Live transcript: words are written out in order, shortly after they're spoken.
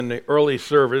in the early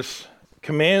service,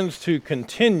 commands to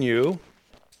continue.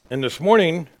 And this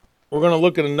morning, we're going to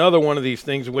look at another one of these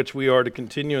things in which we are to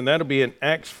continue, and that'll be in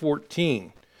Acts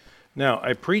 14. Now,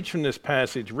 I preached from this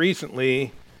passage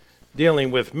recently dealing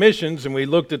with missions, and we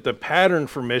looked at the pattern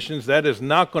for missions. That is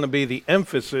not going to be the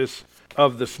emphasis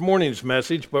of this morning's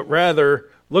message, but rather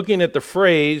looking at the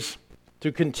phrase,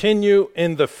 to continue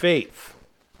in the faith.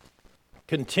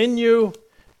 Continue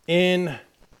in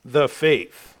the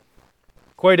faith.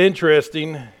 Quite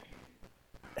interesting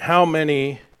how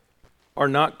many are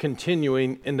not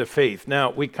continuing in the faith.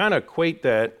 Now, we kind of equate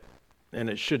that, and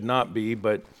it should not be,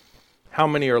 but how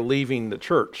many are leaving the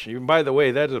church? Even by the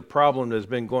way, that is a problem that has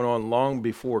been going on long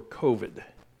before COVID.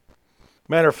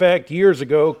 Matter of fact, years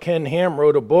ago, Ken Ham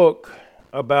wrote a book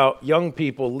about young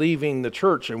people leaving the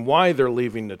church and why they're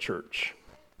leaving the church.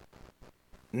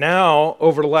 Now,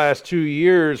 over the last 2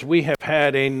 years, we have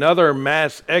had another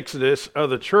mass exodus of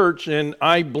the church, and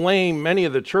I blame many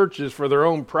of the churches for their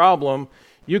own problem.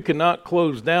 You cannot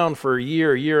close down for a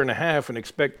year and a half, and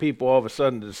expect people all of a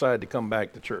sudden to decide to come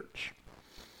back to church.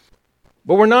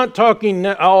 But we're not talking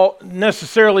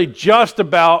necessarily just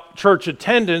about church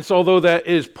attendance, although that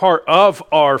is part of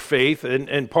our faith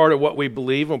and part of what we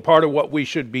believe and part of what we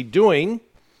should be doing.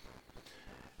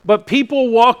 But people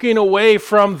walking away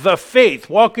from the faith,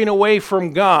 walking away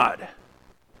from God.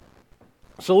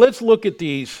 So let's look at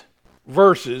these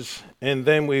verses, and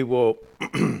then we will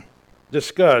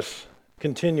discuss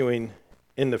continuing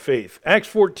in the faith. Acts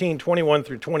 14, 21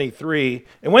 through 23.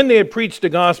 And when they had preached the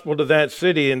gospel to that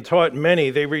city and taught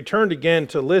many, they returned again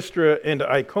to Lystra and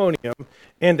to Iconium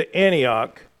and to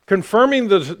Antioch, confirming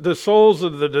the souls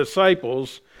of the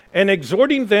disciples and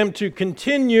exhorting them to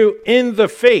continue in the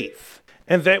faith,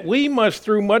 and that we must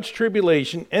through much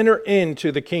tribulation enter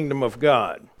into the kingdom of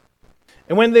God.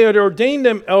 And when they had ordained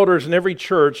them elders in every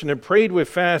church and had prayed with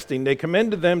fasting, they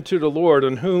commended them to the Lord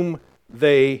on whom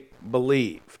they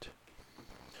believed.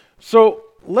 So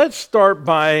let's start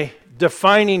by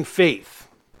defining faith.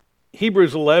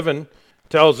 Hebrews 11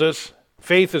 tells us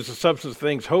faith is the substance of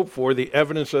things hoped for, the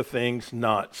evidence of things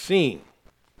not seen.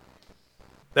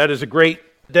 That is a great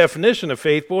definition of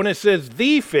faith, but when it says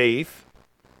the faith,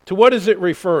 to what is it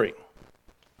referring?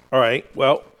 All right,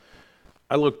 well,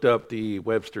 I looked up the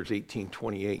Webster's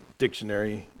 1828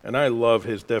 dictionary, and I love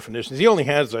his definitions. He only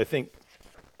has, I think,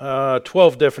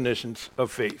 12 definitions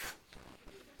of faith.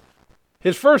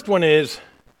 His first one is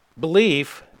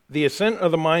belief, the assent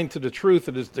of the mind to the truth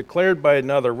that is declared by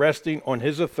another, resting on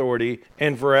his authority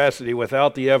and veracity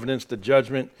without the evidence, the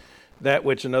judgment, that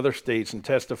which another states and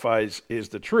testifies is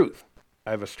the truth.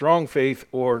 I have a strong faith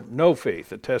or no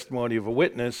faith, a testimony of a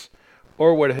witness,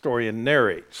 or what a historian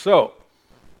narrates. So,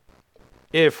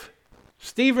 if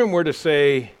Stephen were to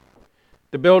say,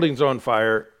 the building's on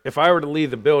fire, if I were to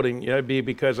leave the building, it'd be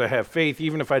because I have faith.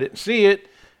 Even if I didn't see it,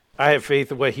 I have faith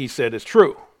that what he said is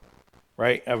true,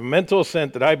 right? I have a mental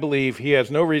assent that I believe he has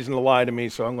no reason to lie to me,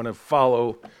 so I'm going to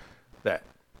follow that.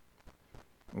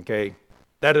 Okay?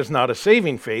 That is not a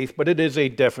saving faith, but it is a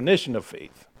definition of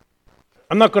faith.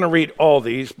 I'm not going to read all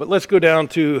these, but let's go down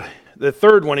to the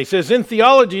third one. He says, in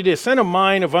theology, the assent of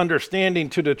mind of understanding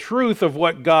to the truth of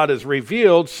what God has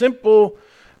revealed, simple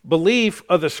belief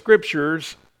of the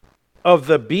scriptures, of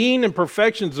the being and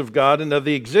perfections of God, and of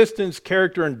the existence,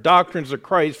 character, and doctrines of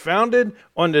Christ, founded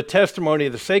on the testimony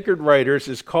of the sacred writers,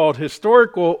 is called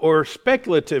historical or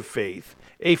speculative faith,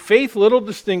 a faith little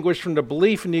distinguished from the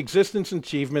belief in the existence and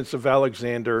achievements of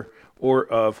Alexander or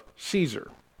of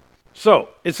Caesar. So,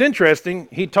 it's interesting,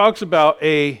 he talks about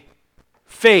a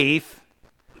faith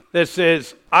that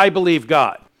says, I believe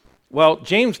God. Well,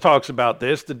 James talks about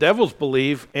this, the devils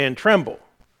believe and tremble.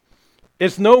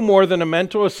 It's no more than a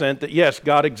mental assent that, yes,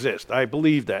 God exists. I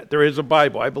believe that. There is a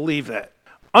Bible. I believe that.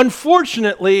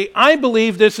 Unfortunately, I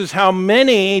believe this is how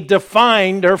many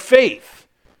define their faith.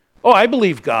 Oh, I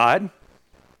believe God.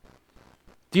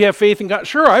 Do you have faith in God?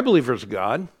 Sure, I believe there's a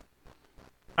God.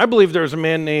 I believe there's a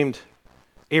man named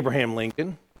Abraham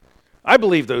Lincoln. I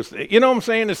believe those things. You know what I'm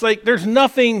saying? It's like there's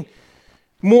nothing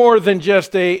more than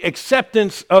just a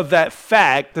acceptance of that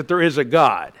fact that there is a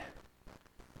God.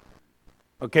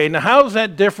 Okay, now how is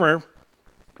that different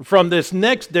from this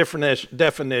next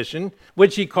definition,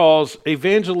 which he calls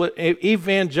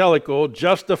evangelical,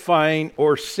 justifying,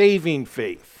 or saving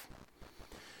faith?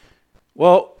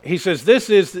 Well, he says this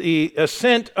is the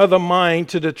assent of the mind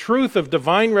to the truth of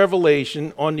divine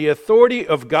revelation on the authority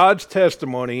of God's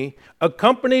testimony,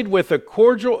 accompanied with a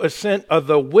cordial assent of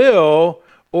the will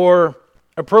or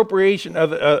appropriation of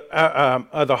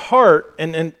the heart,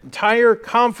 and entire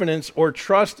confidence or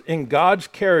trust in God's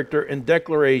character and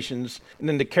declarations, and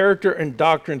in the character and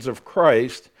doctrines of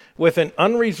Christ, with an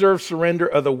unreserved surrender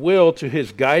of the will to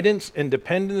his guidance and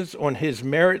dependence on his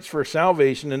merits for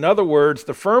salvation. In other words,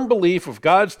 the firm belief of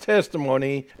God's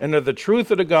testimony and of the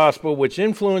truth of the gospel, which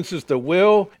influences the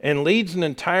will and leads an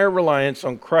entire reliance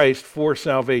on Christ for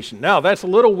salvation. Now, that's a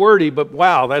little wordy, but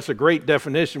wow, that's a great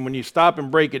definition. When you stop and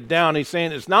break it down, he's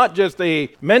saying it's not just a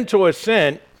mental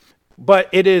assent, but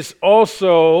it is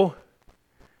also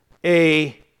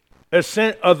a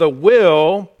assent of the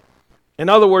will. In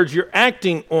other words, you're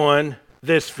acting on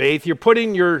this faith. You're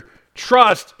putting your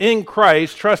trust in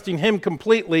Christ, trusting him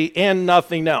completely and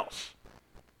nothing else.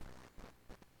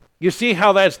 You see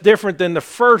how that's different than the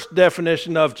first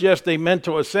definition of just a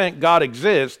mental assent, God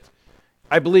exists,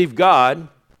 I believe God,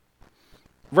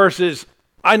 versus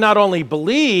I not only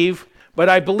believe, but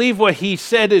I believe what he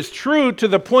said is true to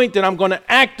the point that I'm going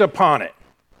to act upon it.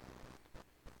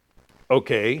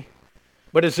 Okay,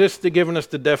 but is this giving us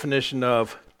the definition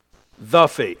of the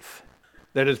faith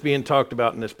that is being talked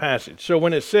about in this passage? So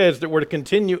when it says that we're to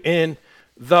continue in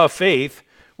the faith,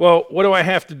 well, what do I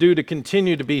have to do to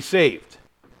continue to be saved?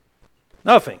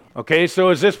 Nothing. Okay, so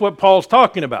is this what Paul's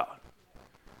talking about?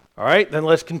 All right, then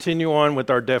let's continue on with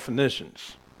our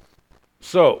definitions.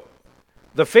 So,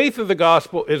 the faith of the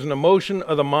gospel is an emotion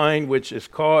of the mind which is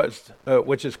called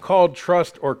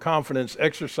trust or confidence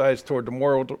exercised toward the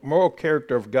moral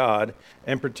character of God,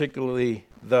 and particularly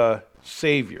the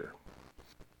Savior.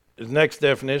 His next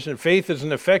definition, faith is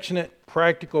an affectionate,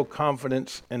 practical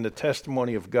confidence in the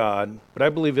testimony of God, but I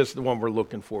believe this is the one we're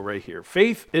looking for right here.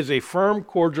 Faith is a firm,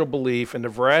 cordial belief in the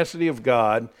veracity of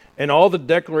God and all the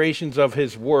declarations of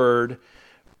his word,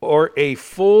 or a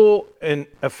full and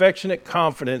affectionate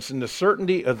confidence in the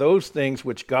certainty of those things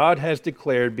which God has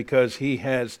declared because he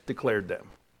has declared them.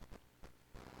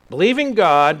 Believing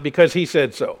God because he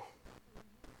said so.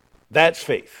 That's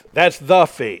faith. That's the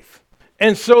faith.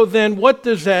 And so then what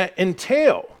does that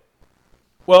entail?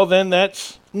 Well, then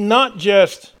that's not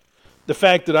just the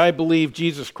fact that I believe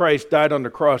Jesus Christ died on the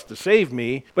cross to save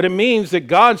me, but it means that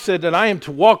God said that I am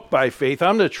to walk by faith.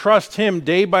 I'm to trust him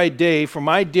day by day for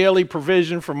my daily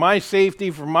provision, for my safety,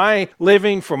 for my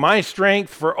living, for my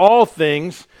strength, for all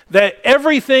things, that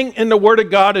everything in the Word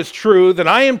of God is true, that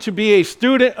I am to be a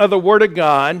student of the Word of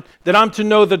God, that I'm to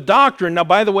know the doctrine. Now,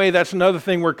 by the way, that's another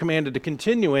thing we're commanded to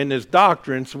continue in is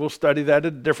doctrine, so we'll study that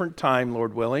at a different time,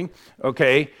 Lord willing.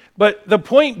 Okay, but the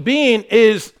point being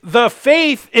is the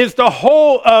faith is the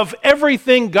whole of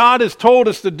everything God has told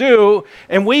us to do,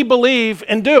 and we believe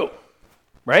and do,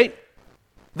 right?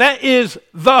 That is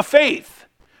the faith.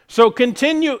 So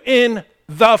continue in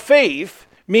the faith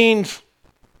means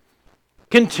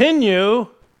continue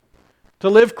to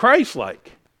live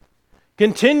Christ-like.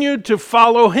 Continue to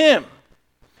follow him.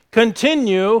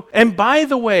 Continue. And by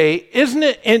the way, isn't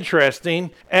it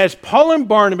interesting, as Paul and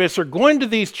Barnabas are going to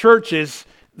these churches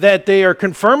that they are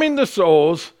confirming the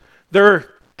souls, they're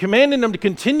commanding them to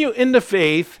continue in the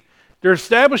faith, they're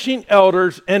establishing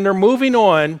elders, and they're moving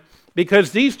on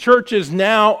because these churches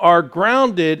now are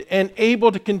grounded and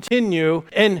able to continue,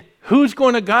 and who's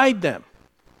going to guide them?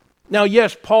 Now,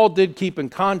 yes, Paul did keep in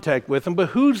contact with them, but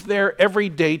who's there every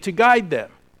day to guide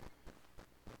them?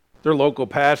 Their local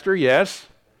pastor, yes.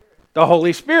 The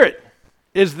Holy Spirit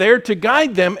is there to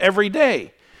guide them every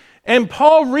day. And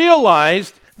Paul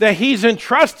realized that he's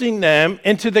entrusting them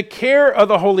into the care of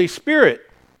the Holy Spirit.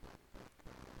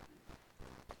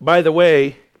 By the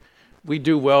way, we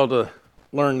do well to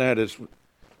learn that as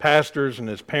pastors and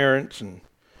as parents, and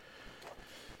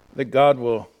that God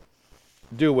will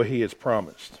do what he has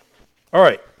promised. All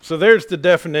right, so there's the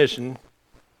definition.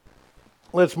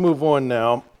 Let's move on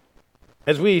now.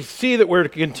 As we see that we're to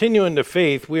continue in the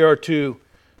faith, we are to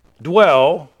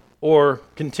dwell or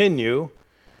continue.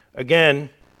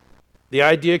 Again, the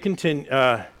idea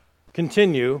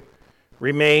continue,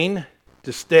 remain,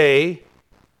 to stay.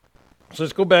 So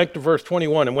let's go back to verse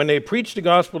 21. And when they preached the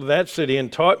gospel to that city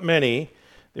and taught many,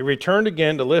 they returned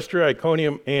again to Lystra,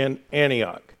 Iconium, and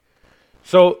Antioch.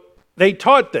 So they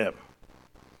taught them.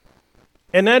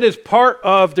 And that is part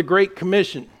of the Great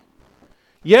Commission.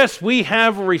 Yes, we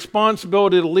have a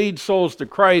responsibility to lead souls to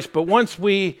Christ, but once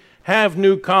we have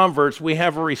new converts, we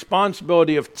have a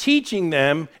responsibility of teaching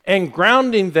them and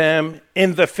grounding them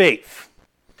in the faith.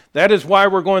 That is why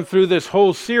we're going through this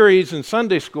whole series in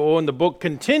Sunday school, and the book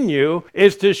Continue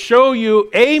is to show you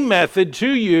a method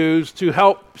to use to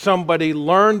help somebody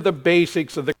learn the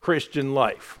basics of the Christian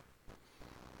life.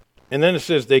 And then it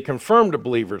says they confirm the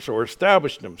believers or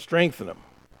establish them, strengthen them.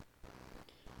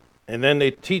 And then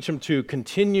they teach them to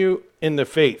continue in the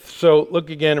faith. So look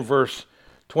again at verse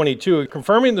 22.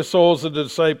 Confirming the souls of the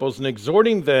disciples and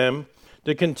exhorting them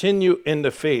to continue in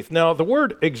the faith. Now, the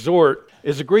word exhort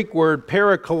is a Greek word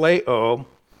parakaleo,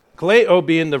 kaleo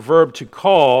being the verb to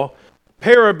call,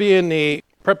 para being the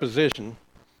preposition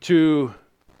to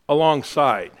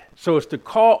alongside. So it's to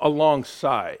call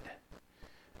alongside.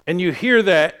 And you hear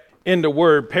that in the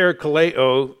word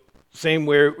parakaleo, same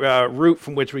root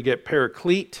from which we get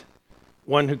paraclete,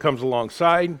 one who comes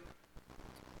alongside.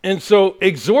 And so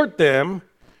exhort them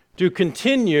to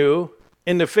continue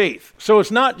in the faith. So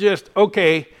it's not just,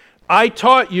 okay, I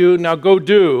taught you, now go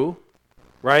do,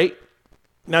 right?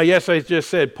 Now, yes, I just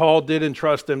said Paul did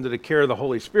entrust them to the care of the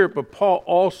Holy Spirit, but Paul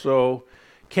also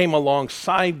came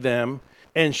alongside them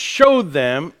and showed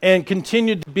them and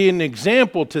continued to be an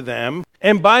example to them.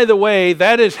 And by the way,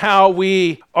 that is how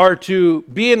we are to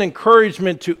be an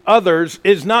encouragement to others,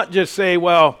 is not just say,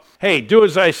 well, hey, do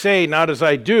as I say, not as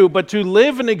I do, but to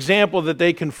live an example that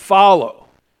they can follow.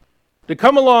 To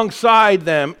come alongside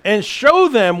them and show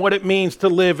them what it means to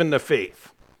live in the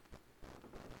faith.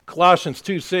 Colossians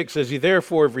 2:6 says, "Ye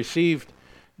therefore have received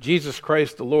Jesus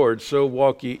Christ the Lord, so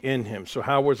walk ye in him." So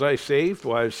how was I saved?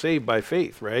 Well, I was saved by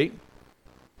faith, right?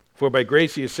 For by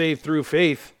grace ye are saved through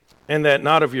faith, and that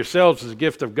not of yourselves is a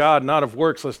gift of God, not of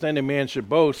works, lest any man should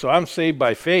boast. So I'm saved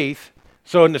by faith.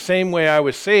 So in the same way I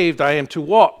was saved, I am to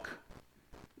walk.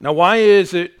 Now, why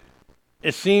is it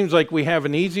seems like we have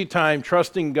an easy time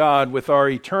trusting God with our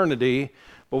eternity,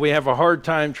 but we have a hard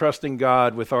time trusting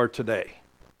God with our today?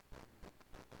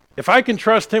 If I can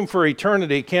trust him for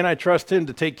eternity, can't I trust him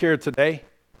to take care of today?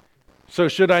 So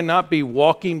should I not be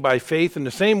walking by faith in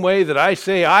the same way that I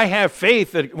say I have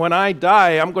faith that when I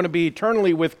die, I'm going to be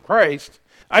eternally with Christ?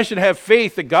 I should have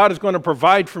faith that God is going to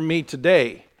provide for me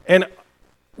today. And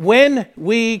when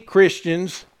we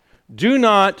Christians do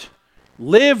not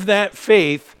live that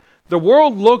faith, the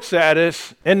world looks at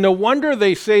us, and no wonder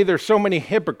they say there's so many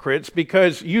hypocrites,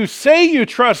 because you say you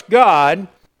trust God,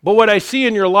 but what I see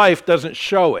in your life doesn't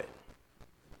show it.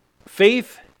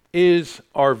 Faith is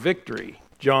our victory,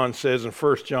 John says in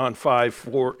 1 John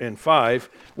 5:4-5.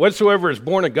 "Whatsoever is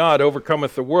born of God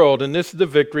overcometh the world, and this is the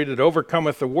victory that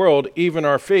overcometh the world, even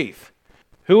our faith.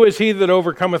 Who is he that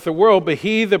overcometh the world, but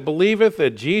he that believeth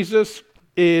that Jesus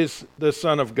is the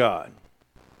Son of God?"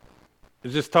 I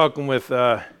was just talking with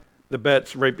the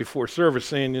Betts right before service,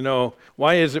 saying,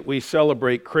 why is it we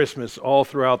celebrate Christmas all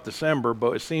throughout December,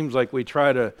 but it seems like we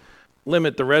try to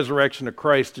limit the resurrection of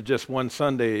Christ to just one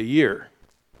Sunday a year?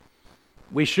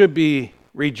 We should be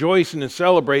rejoicing and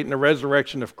celebrating the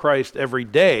resurrection of Christ every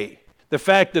day. The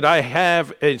fact that I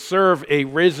have and serve a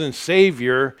risen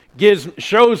Savior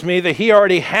shows me that he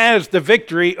already has the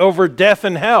victory over death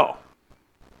and hell.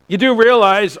 You do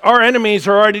realize our enemies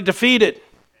are already defeated.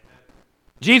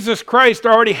 Jesus Christ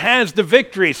already has the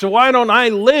victory. So why don't I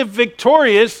live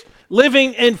victorious,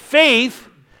 living in faith,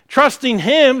 trusting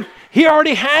him? He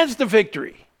already has the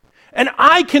victory. And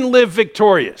I can live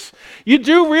victorious. You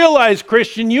do realize,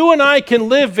 Christian, you and I can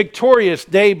live victorious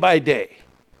day by day.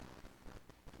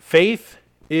 Faith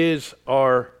is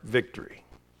our victory.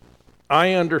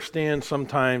 I understand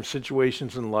sometimes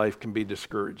situations in life can be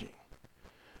discouraging.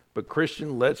 But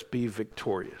Christian, let's be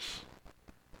victorious.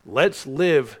 Let's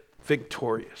live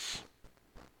victorious.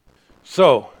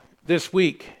 So, this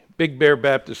week, Big Bear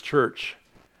Baptist Church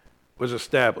was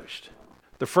established.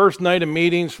 The first night of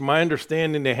meetings, from my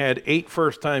understanding, they had 8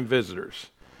 first-time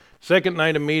visitors. Second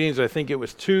night of meetings, I think it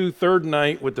was 2. Third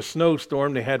night, with the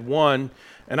snowstorm, they had 1.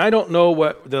 And I don't know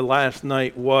what the last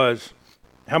night was,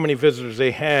 how many visitors they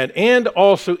had, and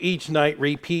also each night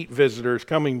repeat visitors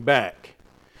coming back.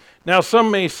 Now, some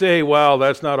may say, wow,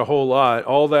 that's not a whole lot,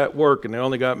 all that work, and they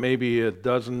only got maybe a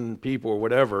dozen people or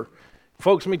whatever.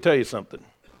 Folks, let me tell you something.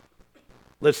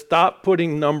 Let's stop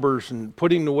putting numbers and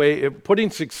putting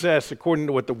success according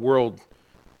to what the world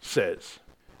says,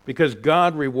 because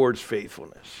God rewards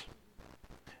faithfulness.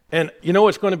 And you know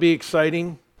what's going to be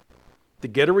exciting? To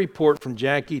get a report from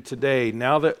Jackie today,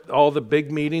 now that all the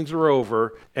big meetings are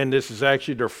over, and this is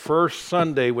actually their first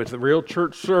Sunday with the real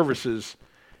church services,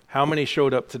 how many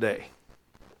showed up today?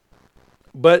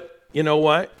 But you know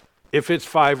what? If it's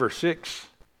 5 or 6,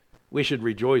 we should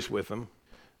rejoice with them,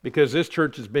 because this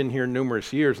church has been here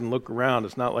numerous years, and look around,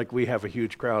 it's not like we have a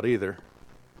huge crowd either.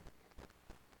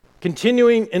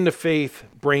 Continuing in the faith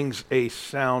brings a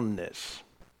soundness.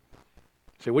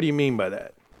 So what do you mean by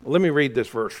that? Well, let me read this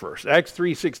verse first. Acts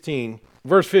 3:16,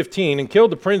 verse 15, "And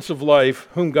killed the Prince of Life,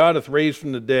 whom God hath raised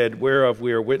from the dead, whereof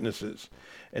we are witnesses.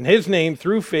 And his name,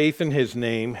 through faith in his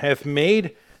name, hath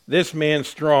made this man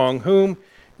strong, whom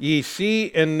ye see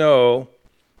and know,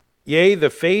 yea, the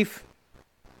faith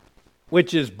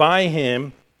which is by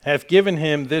him hath given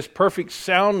him this perfect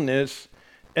soundness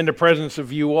in the presence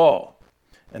of you all.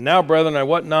 And now, brethren, I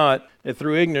wot not that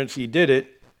through ignorance ye did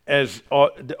it, as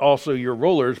also your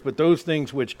rulers, but those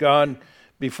things which God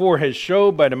before has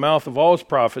showed by the mouth of all his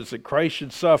prophets that Christ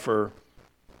should suffer,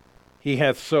 he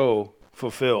hath so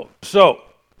fulfilled. So,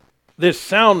 this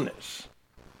soundness,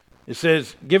 it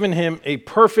says, given him a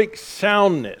perfect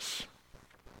soundness.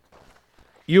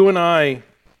 You and I,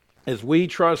 as we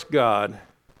trust God,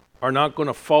 are not going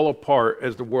to fall apart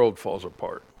as the world falls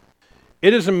apart.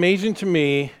 It is amazing to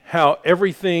me how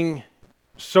everything,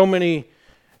 so many,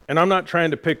 and I'm not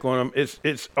trying to pick on them,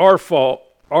 it's our fault,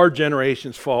 our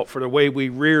generation's fault for the way we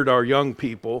reared our young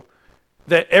people,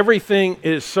 that everything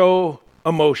is so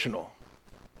emotional.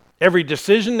 Every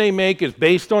decision they make is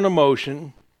based on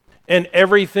emotion, and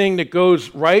everything that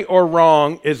goes right or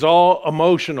wrong is all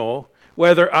emotional.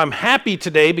 Whether I'm happy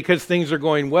today because things are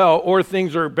going well, or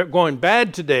things are going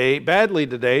badly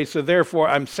today, so therefore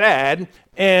I'm sad.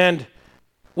 And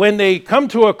when they come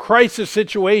to a crisis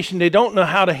situation, they don't know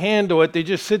how to handle it. They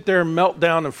just sit there and melt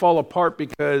down and fall apart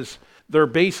because they're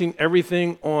basing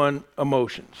everything on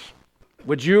emotions.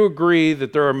 Would you agree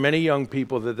that there are many young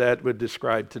people that would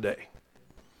describe today?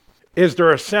 Is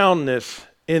there a soundness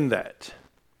in that?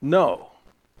 No.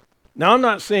 Now, I'm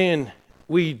not saying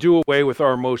we do away with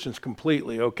our emotions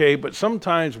completely, okay? But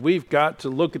sometimes we've got to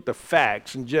look at the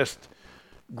facts and just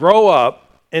grow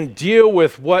up and deal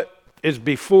with what is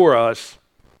before us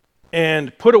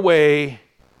and put away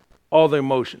all the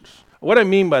emotions. What I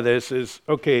mean by this is,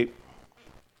 okay,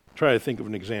 try to think of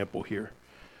an example here.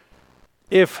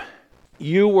 If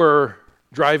you were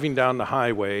driving down the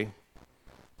highway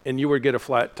and you were to get a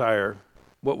flat tire,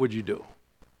 what would you do?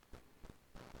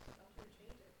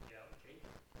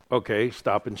 Okay,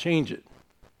 stop and change it.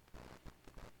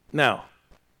 Now,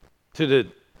 to the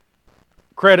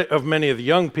credit of many of the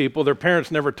young people, their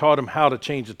parents never taught them how to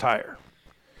change a tire.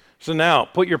 So now,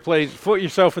 put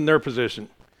yourself in their position.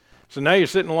 So now you're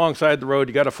sitting alongside the road,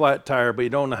 you got a flat tire, but you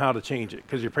don't know how to change it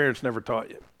because your parents never taught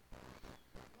you.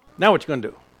 Now what you going to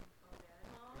do?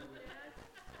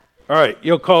 All right,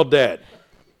 you'll call dad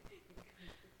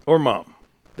or mom.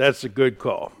 That's a good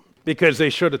call because they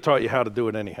should have taught you how to do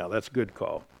it anyhow. That's a good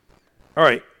call. All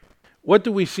right, what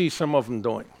do we see some of them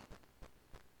doing?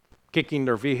 Kicking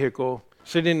their vehicle,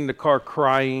 sitting in the car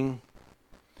crying,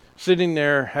 sitting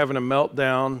there having a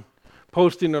meltdown,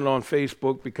 posting it on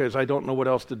Facebook because I don't know what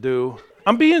else to do.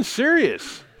 I'm being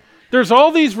serious. There's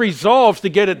all these resolves to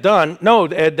get it done. No,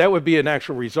 Ed, that would be an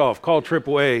actual resolve. Call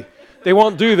AAA. They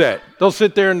won't do that. They'll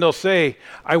sit there and they'll say,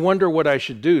 I wonder what I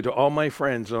should do to all my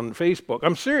friends on Facebook.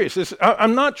 I'm serious.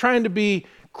 I'm not trying to be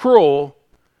cruel,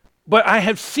 but I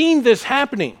have seen this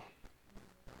happening.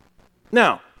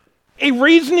 Now, a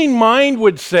reasoning mind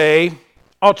would say,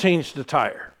 I'll change the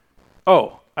tire.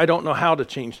 Oh, I don't know how to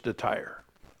change the tire.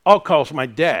 I'll call my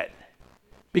dad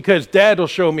because dad will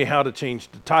show me how to change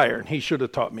the tire, and he should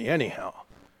have taught me anyhow.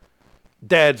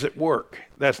 Dad's at work.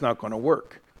 That's not going to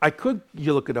work.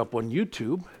 You look it up on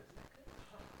YouTube.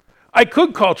 I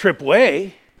could call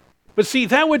AAA, but see,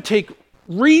 that would take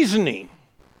reasoning.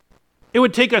 It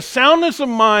would take a soundness of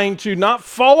mind to not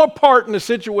fall apart in a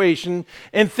situation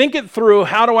and think it through,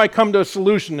 how do I come to a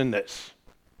solution in this?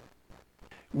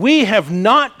 We have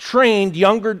not trained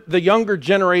the younger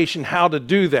generation how to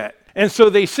do that. And so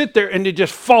they sit there and they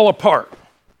just fall apart.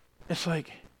 It's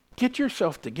like, get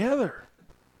yourself together.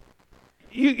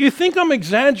 You think I'm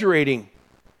exaggerating,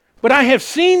 but I have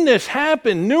seen this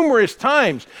happen numerous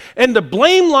times. And the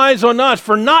blame lies on us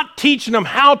for not teaching them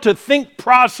how to think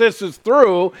processes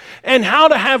through and how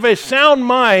to have a sound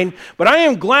mind. But I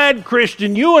am glad,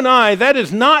 Christian, you and I,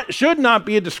 should not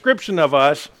be a description of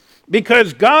us.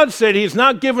 Because God said he's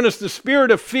not given us the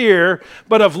spirit of fear,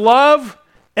 but of love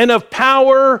and of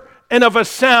power and of a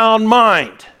sound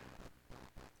mind.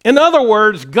 In other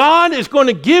words, God is going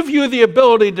to give you the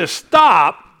ability to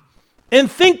stop and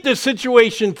think the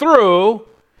situation through.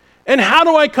 And how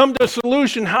do I come to a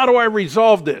solution? How do I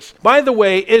resolve this? By the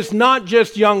way, it's not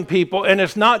just young people and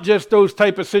it's not just those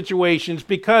type of situations,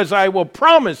 because I will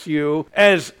promise you,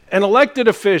 as an elected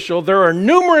official, there are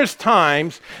numerous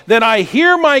times that I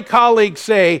hear my colleagues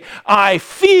say, I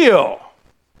feel.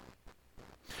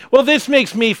 Well, this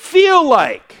makes me feel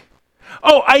like.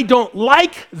 Oh, I don't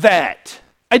like that.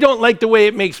 I don't like the way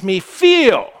it makes me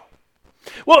feel.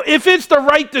 Well, if it's the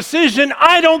right decision,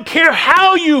 I don't care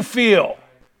how you feel.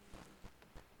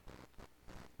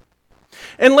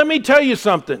 And let me tell you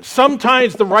something.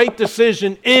 Sometimes the right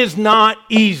decision is not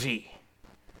easy.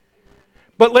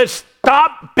 But let's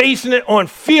stop basing it on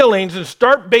feelings and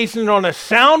start basing it on a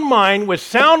sound mind with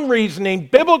sound reasoning,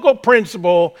 biblical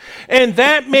principle, and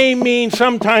that may mean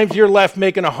sometimes you're left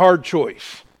making a hard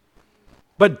choice.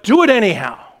 But do it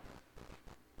anyhow.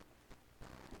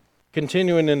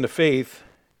 continuing in the faith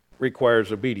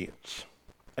requires obedience.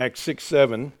 Acts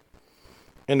 6:7.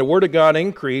 And the word of God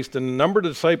increased, and the number of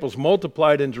disciples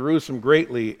multiplied in Jerusalem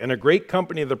greatly, and a great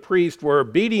company of the priests were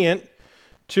obedient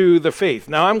to the faith.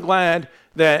 Now, I'm glad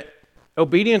that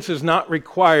obedience is not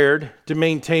required to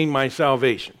maintain my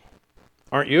salvation.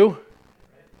 Aren't you?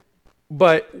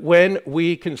 But when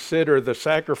we consider the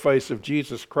sacrifice of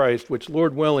Jesus Christ, which,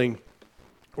 Lord willing,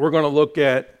 we're going to look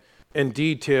at in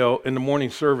detail in the morning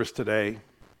service today,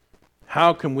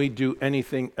 how can we do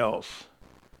anything else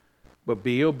but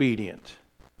be obedient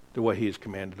to what he has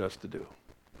commanded us to do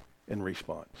in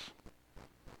response?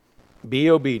 Be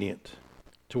obedient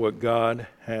to what God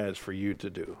has for you to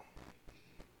do.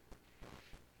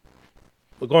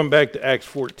 Well, going back to Acts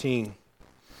 14,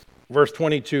 verse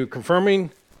 22,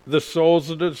 confirming the souls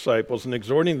of the disciples and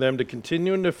exhorting them to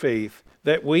continue in the faith,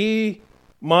 that we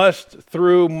must,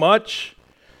 through much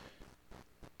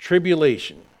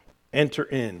tribulation, enter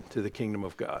into the kingdom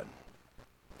of God.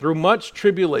 Through much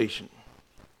tribulation.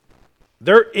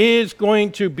 There is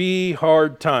going to be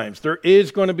hard times. There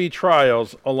is going to be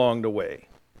trials along the way.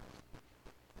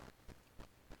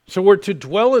 So we're to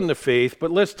dwell in the faith,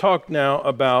 but let's talk now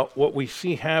about what we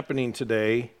see happening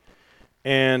today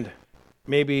and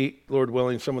maybe, Lord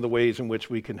willing, some of the ways in which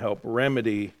we can help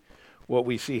remedy what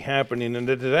we see happening. And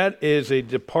that is a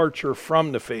departure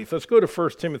from the faith. Let's go to 1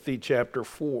 Timothy chapter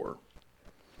 4.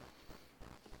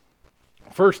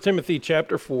 1 Timothy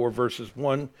chapter 4, verses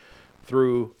 1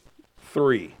 through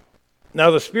 3.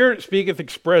 Now the Spirit speaketh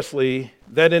expressly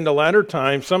that in the latter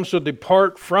time some shall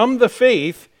depart from the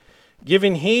faith,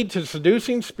 giving heed to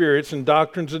seducing spirits and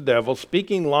doctrines of devils,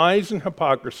 speaking lies and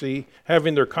hypocrisy,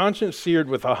 having their conscience seared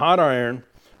with a hot iron,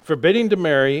 forbidding to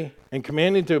marry, and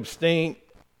commanding to abstain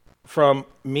from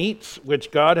meats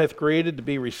which God hath created to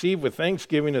be received with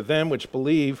thanksgiving of them which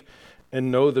believe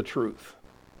and know the truth.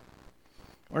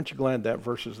 Aren't you glad that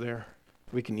verse is there?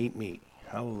 We can eat meat.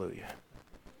 Hallelujah.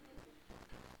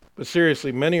 But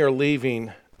seriously, many are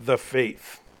leaving the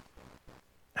faith.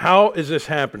 How is this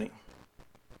happening?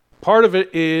 Part of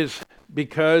it is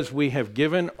because we have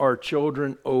given our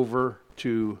children over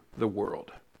to the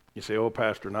world. You say, oh,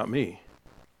 Pastor, not me.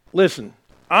 Listen,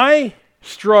 I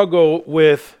struggle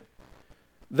with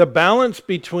the balance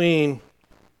between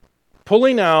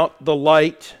pulling out the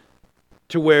light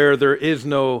to where there is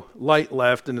no light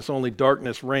left and it's only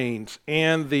darkness reigns,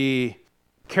 and the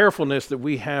carefulness that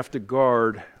we have to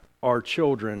guard our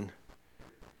children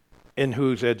in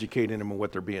who's educating them and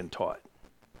what they're being taught.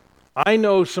 I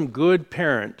know some good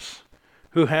parents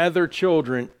who had their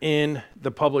children in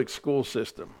the public school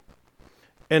system.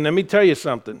 And let me tell you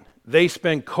something. They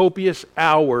spend copious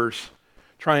hours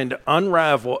trying to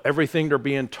unravel everything they're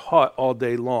being taught all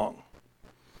day long,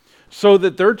 so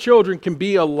that their children can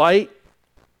be a light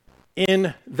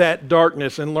in that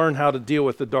darkness and learn how to deal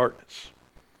with the darkness.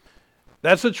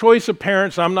 That's a choice of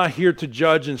parents. I'm not here to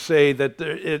judge and say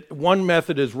that one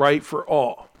method is right for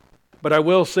all. But I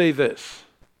will say this.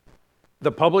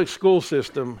 The public school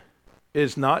system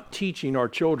is not teaching our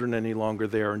children any longer.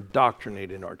 They are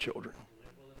indoctrinating our children.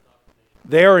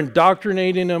 They are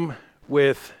indoctrinating them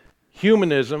with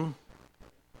humanism.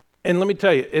 And let me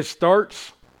tell you, it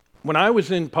starts when I was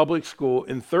in public school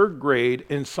in third grade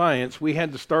in science. We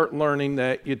had to start learning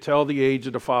that you tell the age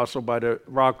of the fossil by the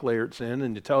rock layer it's in,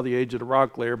 and you tell the age of the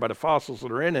rock layer by the fossils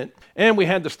that are in it. And we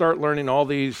had to start learning all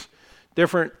these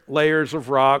different layers of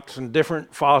rocks and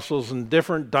different fossils and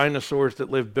different dinosaurs that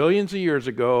lived billions of years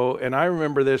ago. And I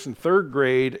remember this in third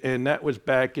grade, and that was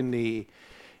back in the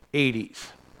 80s.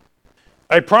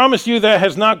 I promise you that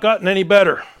has not gotten any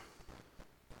better.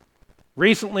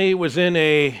 Recently was in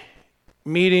a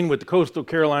meeting with the Coastal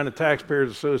Carolina Taxpayers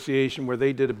Association where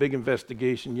they did a big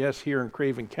investigation, yes, here in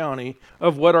Craven County,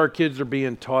 of what our kids are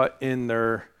being taught in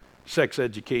their sex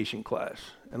education class.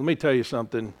 And let me tell you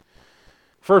something.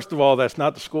 First of all, that's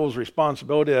not the school's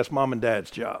responsibility. That's mom and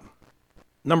dad's job.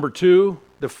 Number two,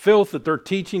 the filth that they're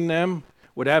teaching them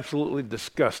would absolutely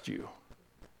disgust you.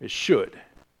 It should.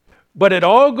 But it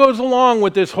all goes along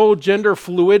with this whole gender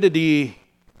fluidity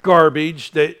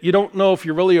garbage that you don't know if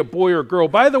you're really a boy or a girl.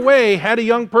 By the way, had a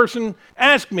young person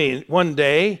ask me one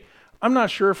day, I'm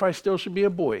not sure if I still should be a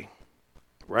boy.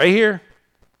 Right here,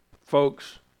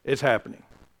 folks, it's happening.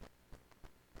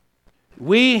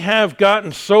 We have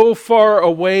gotten so far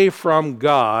away from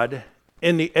God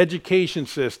in the education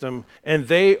system, and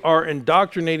they are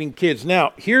indoctrinating kids.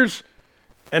 Now,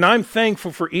 and I'm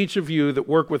thankful for each of you that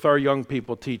work with our young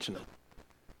people teaching them.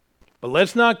 But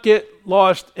let's not get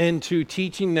lost into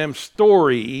teaching them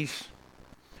stories,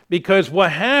 because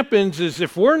what happens is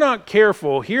if we're not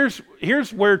careful, here's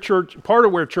where part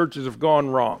of where churches have gone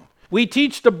wrong. We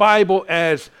teach the Bible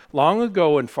as long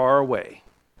ago and far away.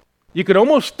 You could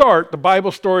almost start the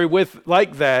Bible story with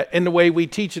like that in the way we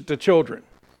teach it to children.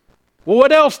 Well,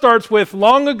 what else starts with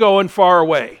long ago and far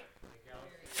away?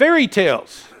 Fairy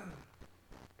tales.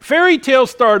 Fairy tales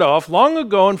start off long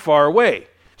ago and far away.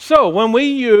 So when we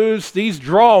use these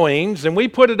drawings and we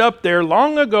put it up there,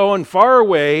 long ago and far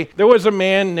away, there was a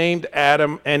man named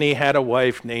Adam and he had a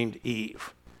wife named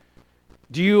Eve.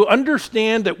 Do you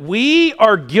understand that we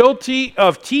are guilty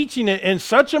of teaching it in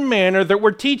such a manner that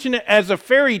we're teaching it as a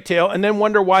fairy tale and then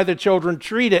wonder why the children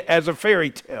treat it as a fairy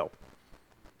tale?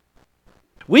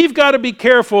 We've got to be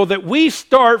careful that we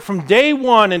start from day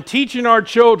one in teaching our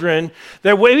children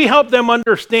that we help them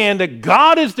understand that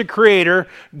God is the creator,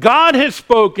 God has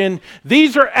spoken,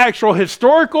 these are actual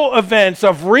historical events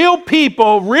of real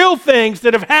people, real things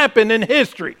that have happened in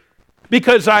history.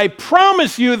 Because I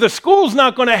promise you, the school's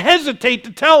not going to hesitate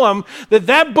to tell them that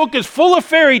that book is full of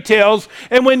fairy tales,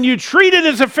 and when you treat it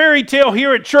as a fairy tale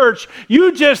here at church,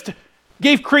 you just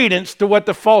gave credence to what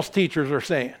the false teachers are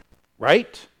saying,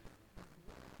 right?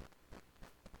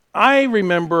 I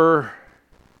remember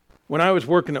when I was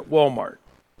working at Walmart,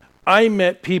 I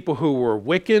met people who were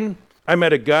Wiccan. I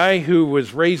met a guy who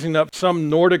was raising up some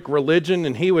Nordic religion,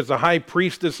 and he was the high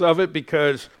priestess of it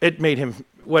because it made him,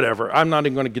 whatever. I'm not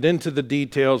even going to get into the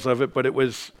details of it, but it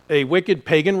was a wicked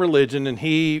pagan religion, and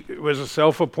he was a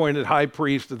self-appointed high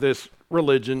priest of this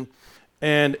religion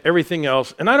and everything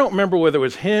else. And I don't remember whether it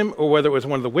was him or whether it was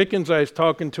one of the Wiccans I was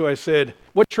talking to. I said,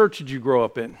 "What church did you grow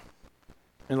up in?"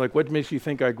 And like, "What makes you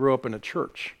think I grew up in a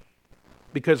church?"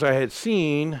 Because I had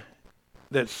seen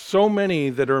that so many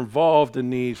that are involved in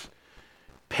these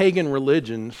pagan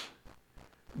religions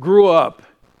grew up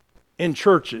in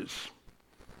churches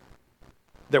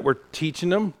that were teaching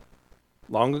them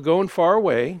long ago and far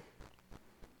away.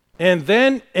 And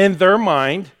then in their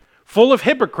mind, full of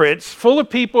hypocrites, full of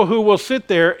people who will sit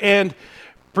there and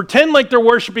pretend like they're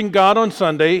worshiping God on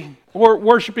Sunday,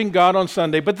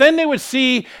 but then they would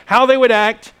see how they would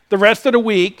act the rest of the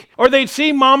week, or they'd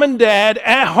see mom and dad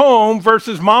at home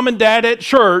versus mom and dad at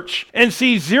church and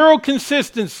see zero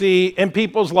consistency in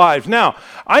people's lives. Now,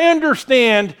 I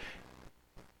understand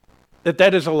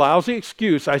that is a lousy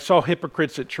excuse. I saw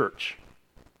hypocrites at church,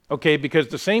 okay, because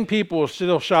the same people will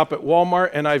still shop at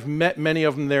Walmart, and I've met many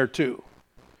of them there too.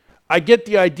 I get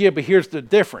the idea, but here's the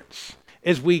difference,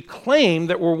 is we claim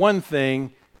that we're one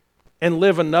thing and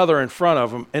live another in front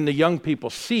of them, and the young people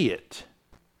see it.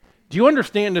 Do you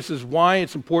understand this is why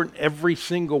it's important every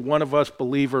single one of us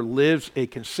believer lives a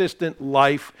consistent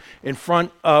life in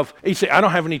front of, you say, "I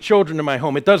don't have any children in my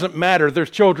home." It doesn't matter. There's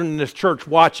children in this church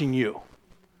watching you.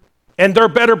 And there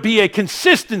better be a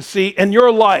consistency in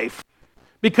your life.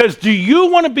 Because do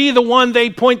you want to be the one they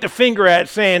point the finger at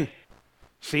saying,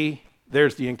 "See,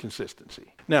 there's the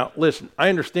inconsistency"? Now, listen, I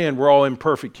understand we're all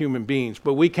imperfect human beings,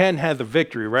 but we can have the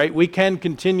victory, right? We can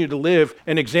continue to live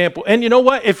an example. And you know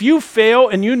what? If you fail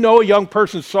and you know a young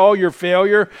person saw your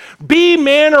failure, be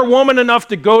man or woman enough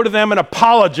to go to them and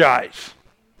apologize.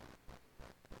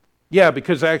 Yeah,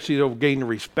 because actually they'll gain the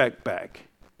respect back,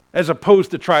 as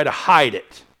opposed to try to hide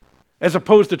it, as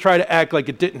opposed to try to act like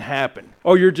it didn't happen.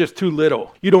 "Oh, you're just too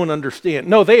little. You don't understand."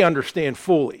 No, they understand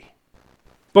fully.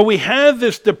 But we have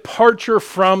this departure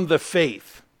from the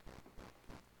faith.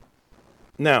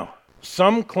 Now,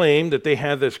 some claim that they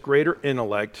have this greater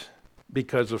intellect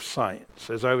because of science.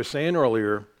 As I was saying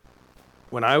earlier,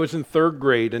 when I was in third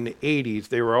grade in the 80s,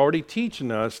 they were already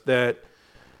teaching us that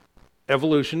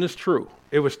evolution is true.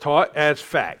 It was taught as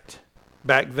fact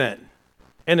back then,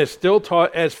 and it's still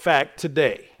taught as fact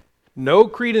today. No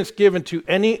credence given to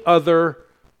any other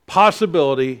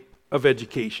possibility of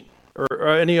education or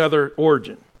any other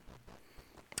origin.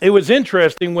 It was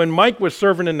interesting, when Mike was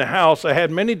serving in the House, I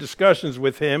had many discussions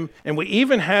with him, and we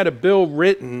even had a bill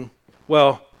written.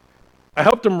 Well, I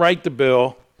helped him write the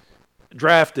bill,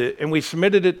 draft it, and we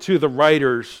submitted it to the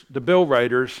writers, the bill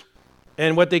writers,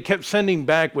 and what they kept sending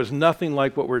back was nothing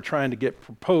like what we were trying to get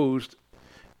proposed,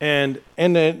 and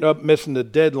ended up missing the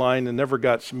deadline and never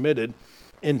got submitted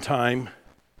in time.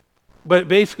 But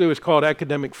basically it was called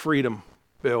Academic Freedom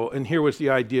Bill, and here was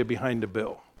the idea behind the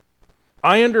bill.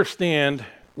 I understand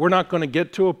we're not going to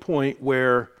get to a point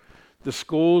where the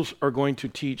schools are going to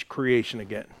teach creation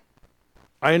again.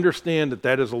 I understand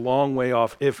that is a long way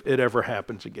off if it ever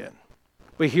happens again.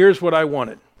 But here's what I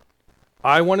wanted.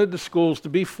 I wanted the schools to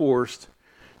be forced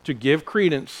to give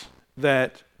credence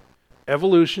that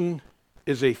evolution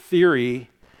is a theory,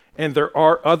 and there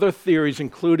are other theories,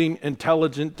 including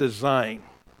intelligent design.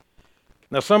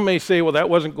 Now, some may say, well, that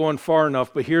wasn't going far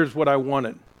enough, but here's what I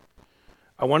wanted.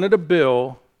 I wanted a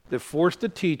bill that forced the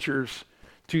teachers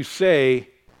to say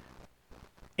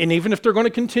And even if they're going to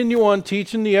continue on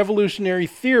teaching the evolutionary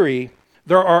theory,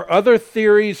 there are other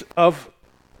theories of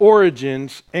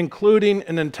origins, including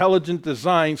an intelligent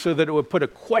design, so that it would put a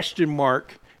question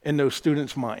mark in those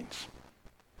students' minds.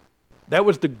 That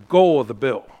was the goal of the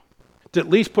bill, to at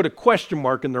least put a question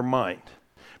mark in their mind.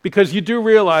 Because you do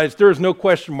realize there is no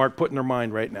question mark put in their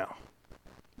mind right now.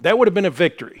 That would have been a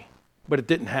victory, but it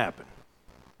didn't happen.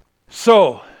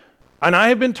 So, and I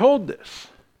have been told this,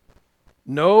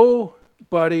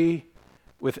 nobody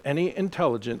with any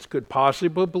intelligence could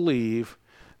possibly believe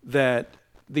that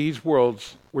these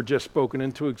worlds were just spoken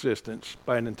into existence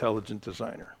by an intelligent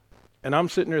designer. And I'm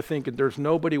sitting there thinking there's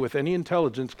nobody with any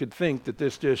intelligence could think that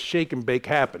this just shake and bake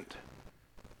happened.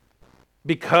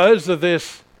 Because of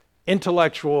this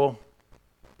intellectual,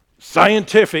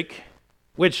 scientific,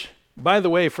 which, by the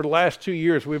way, for the last 2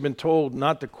 years we've been told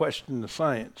not to question the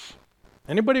science.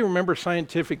 Anybody remember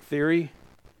scientific theory?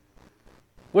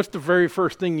 What's the very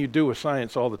first thing you do with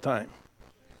science all the time?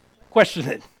 Question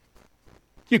it.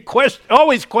 You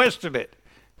always question it,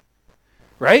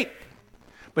 right?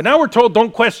 But now we're told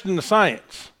don't question the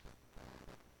science.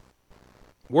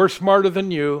 We're smarter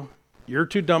than you. You're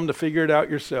too dumb to figure it out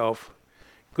yourself.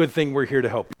 Good thing we're here to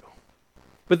help you.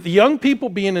 But the young people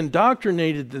being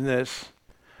indoctrinated in this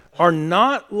are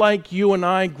not like you and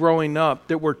I growing up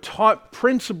that were taught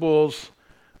principles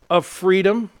of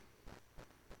freedom.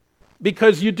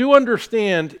 Because you do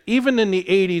understand, even in the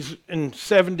 80s and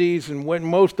 70s and when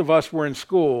most of us were in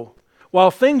school,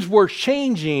 while things were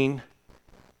changing,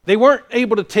 they weren't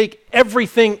able to take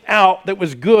everything out that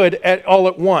was good all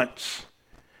at once.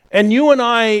 And you and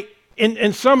I,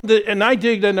 and I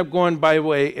did end up going, by the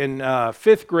way, in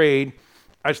 5th grade,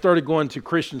 I started going to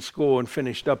Christian school and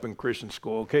finished up in Christian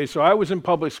school, okay? So I was in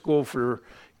public school for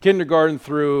kindergarten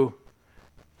through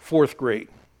 4th grade,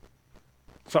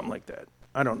 something like that.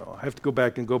 I don't know. I have to go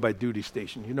back and go by duty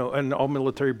station, and all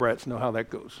military brats know how that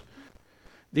goes.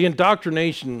 The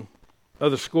indoctrination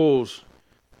of the schools,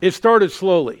 it started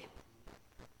slowly,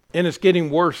 and it's getting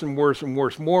worse and worse and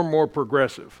worse, more and more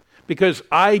progressive. Because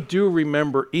I do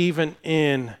remember even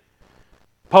in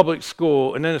public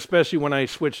school, and then especially when I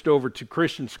switched over to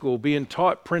Christian school, being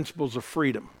taught principles of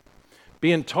freedom,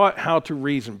 being taught how to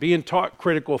reason, being taught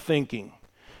critical thinking,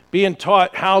 being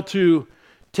taught how to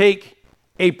take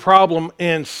a problem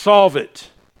and solve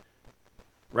it,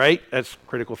 right? That's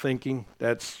critical thinking,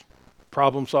 that's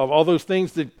problem solve, all those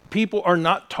things that people are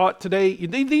not taught today.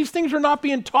 These things are not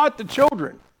being taught to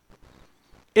children.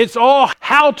 It's all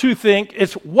how to think,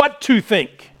 it's what to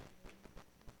think.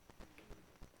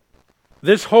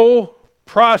 This whole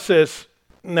process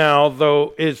now,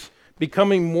 though, is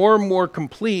becoming more and more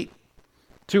complete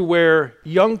to where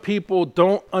young people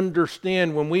don't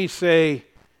understand when we say,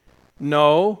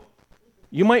 no,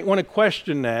 you might want to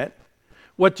question that.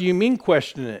 What do you mean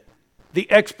question it? The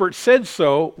expert said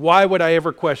so. Why would I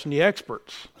ever question the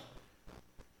experts?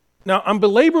 Now, I'm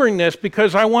belaboring this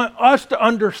because I want us to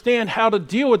understand how to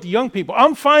deal with the young people.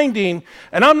 I'm finding,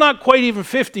 and I'm not quite even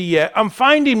 50 yet, I'm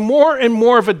finding more and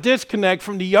more of a disconnect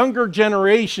from the younger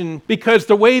generation because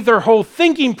the way their whole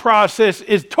thinking process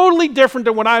is totally different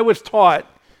than what I was taught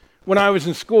when I was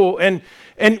in school. And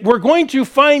we're going to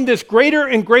find this greater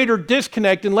and greater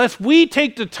disconnect unless we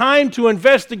take the time to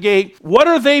investigate what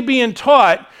are they being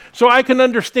taught so I can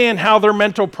understand how their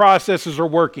mental processes are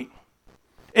working.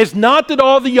 It's not that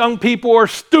all the young people are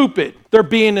stupid. They're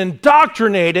being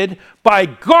indoctrinated by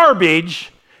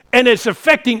garbage, and it's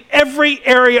affecting every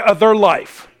area of their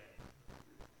life.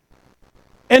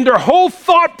 And their whole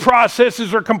thought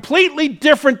processes are completely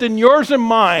different than yours and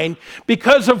mine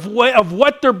because of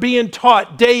what they're being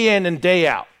taught day in and day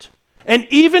out. And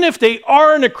even if they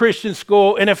are in a Christian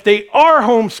school and if they are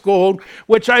homeschooled,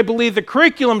 which I believe the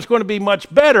curriculum is going to be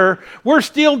much better, we're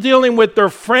still dealing with their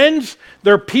friends,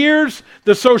 their peers,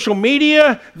 the social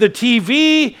media, the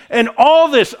TV, and all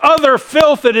this other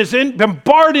filth that is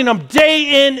bombarding them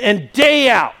day in and day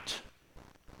out.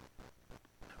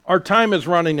 Our time is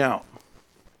running out,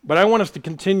 but I want us to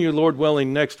continue, Lord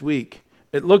willing, next week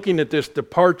at looking at this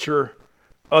departure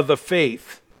of the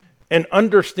faith and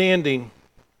understanding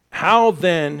how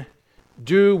then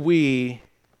do we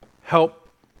help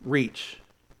reach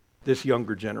this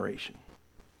younger generation?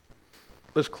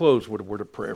 Let's close with a word of prayer.